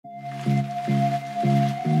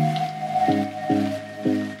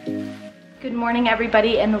morning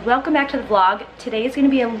everybody, and welcome back to the vlog. Today is going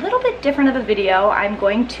to be a little bit different of a video. I'm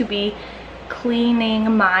going to be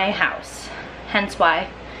cleaning my house, hence why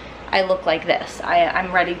I look like this.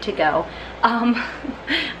 I'm ready to go.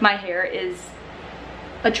 My hair is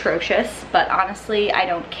atrocious, but honestly I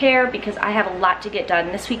don't care because I have a lot to get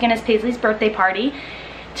done. This weekend is Paisley's birthday party.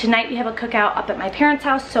 Tonight we have a cookout up at my parents'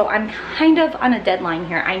 house, so I'm kind of on a deadline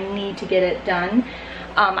here. I need to get it done.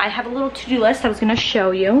 I have a little to-do list I was going to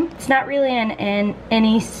show you. It's not really in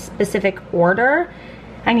any specific order.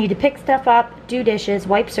 I need to pick stuff up, do dishes,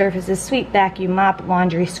 wipe surfaces, sweep, vacuum, mop,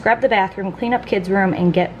 laundry, scrub the bathroom, clean up kids' room,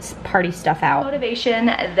 and get party stuff out. Motivation,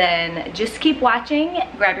 then just keep watching,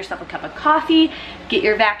 grab yourself a cup of coffee, get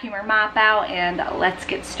your vacuum or mop out, and let's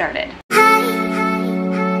get started.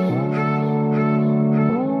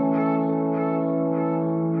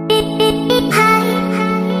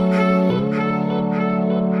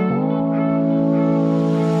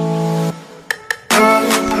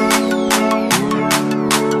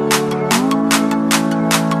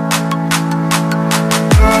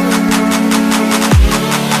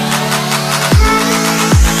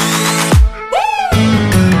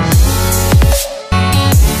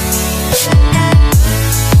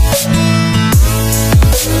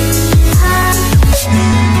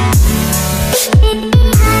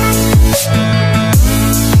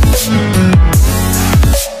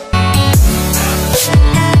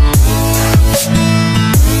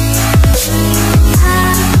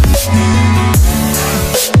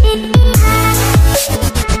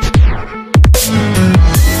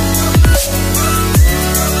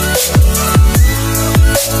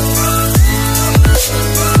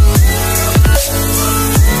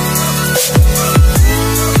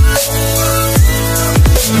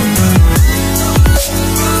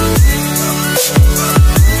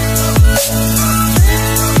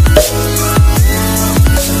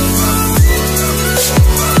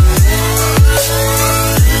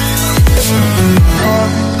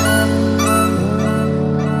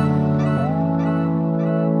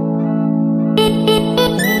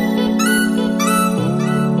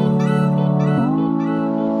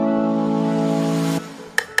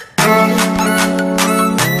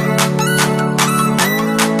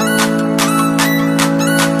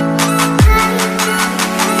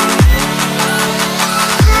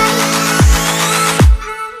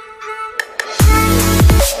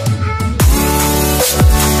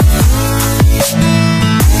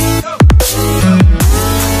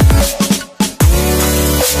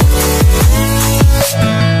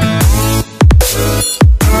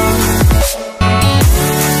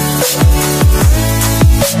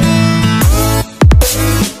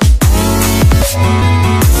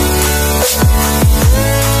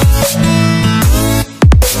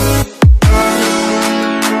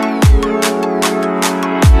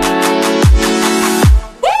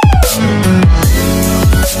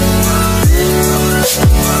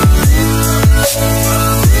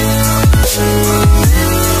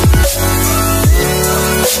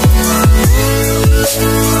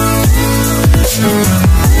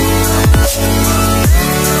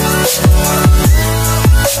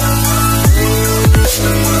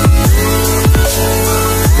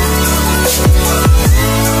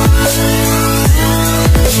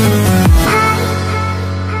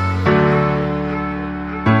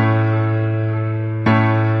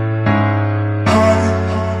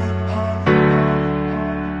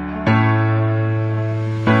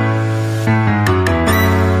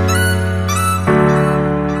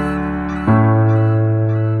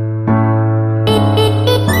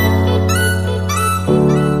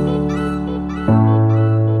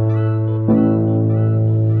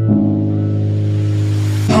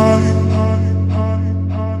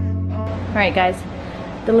 Alright guys,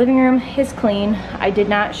 the living room is clean. I did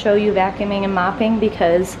not show you vacuuming and mopping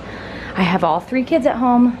because I have all 3 kids at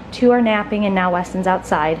home, 2 are napping, and now Weston's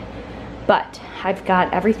outside. But I've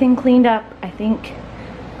got everything cleaned up. I think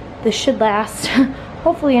this should last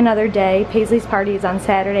hopefully another day. Paisley's party is on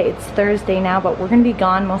Saturday. It's Thursday now, but we're going to be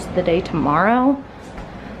gone most of the day tomorrow.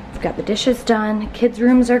 I've got the dishes done. Kids'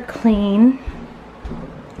 rooms are clean.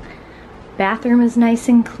 Bathroom is nice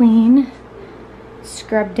and clean.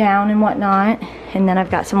 Scrubbed down and whatnot, and then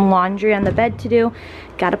I've got some laundry on the bed to do.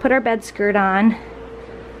 Got to put our bed skirt on,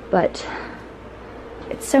 but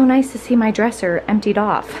it's so nice to see my dresser emptied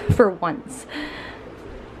off for once.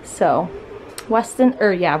 So Weston's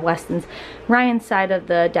Ryan's side of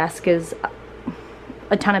the desk is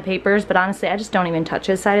a ton of papers, but honestly I just don't even touch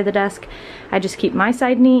his side of the desk. I just keep my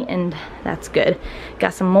side neat, and that's good.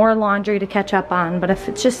 Got some more laundry to catch up on, but if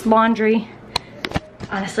it's just laundry,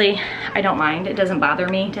 honestly I don't mind. It doesn't bother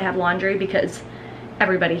me to have laundry because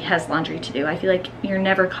everybody has laundry to do. I feel like you're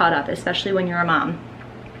never caught up, especially when you're a mom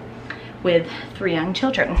with 3 young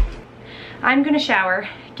children. I'm gonna shower,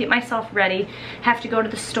 get myself ready, have to go to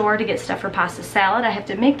the store to get stuff for pasta salad. I have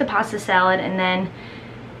to make the pasta salad and then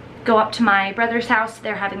go up to my brother's house.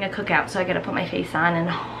 They're having a cookout, so I gotta put my face on and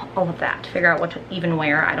all of that. Figure out what to even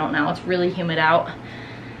wear, I don't know. It's really humid out.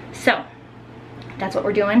 So, that's what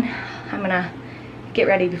we're doing. I'm gonna get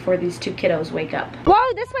ready before these 2 kiddos wake up.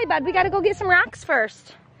 Whoa, this way, bud. We gotta go get some rocks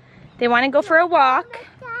first. They wanna go for a walk.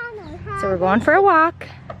 So we're going for a walk.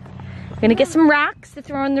 We're gonna get some rocks to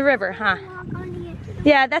throw in the river, huh?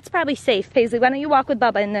 Yeah, that's probably safe. Paisley, why don't you walk with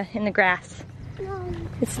Bubba in the grass?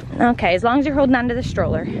 It's okay, as long as you're holding onto the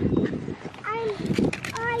stroller. I'm in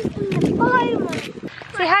the farm.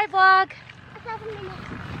 Say hi, vlog. I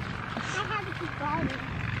have to keep going.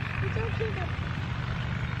 It's okay.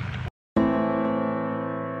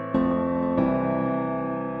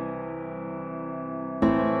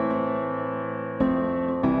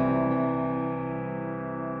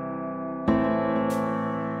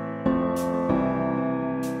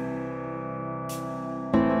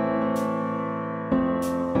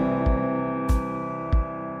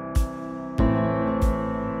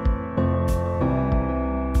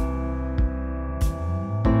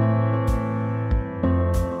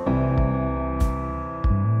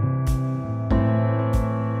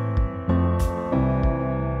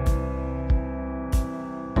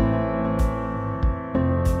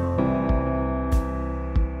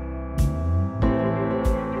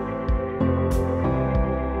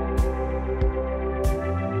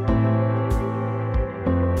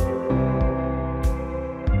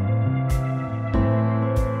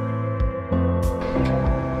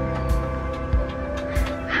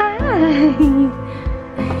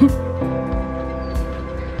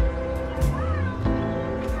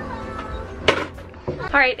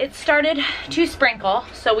 Alright, it started to sprinkle,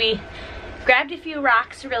 so we grabbed a few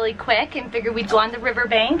rocks really quick and figured we'd go on the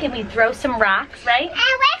riverbank and we'd throw some rocks, right? And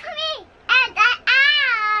wait for me!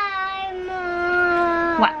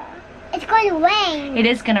 And what? It's going to rain. It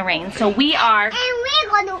is going to rain, so we are... And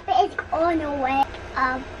it's going to rain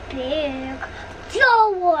a big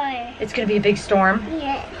storm. It's going to be a big storm?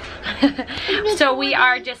 Yeah. So we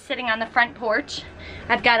are just sitting on the front porch.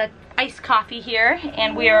 I've got a iced coffee here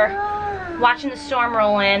and we are watching the storm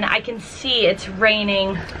roll in. I can see it's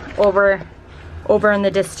raining over in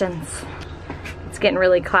the distance. It's getting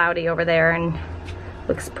really cloudy over there and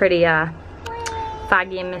looks pretty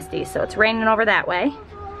foggy and misty, so it's raining over that way.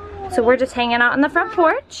 So we're just hanging out on the front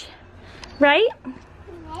porch, right?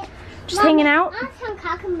 Just hanging out. I want some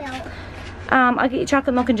chocolate milk. I'll get you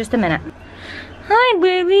chocolate milk in just a minute. Hi,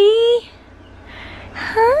 baby.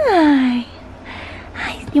 Hi.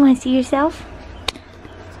 Hi. You want to see yourself?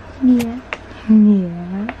 Yeah.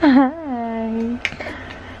 Yeah. Hi.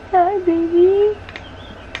 Hi, baby.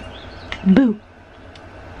 Boo.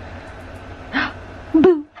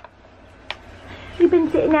 Boo. You've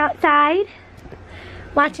been sitting outside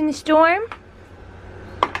watching the storm?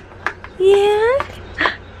 Yeah.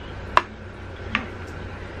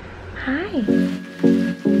 Hi.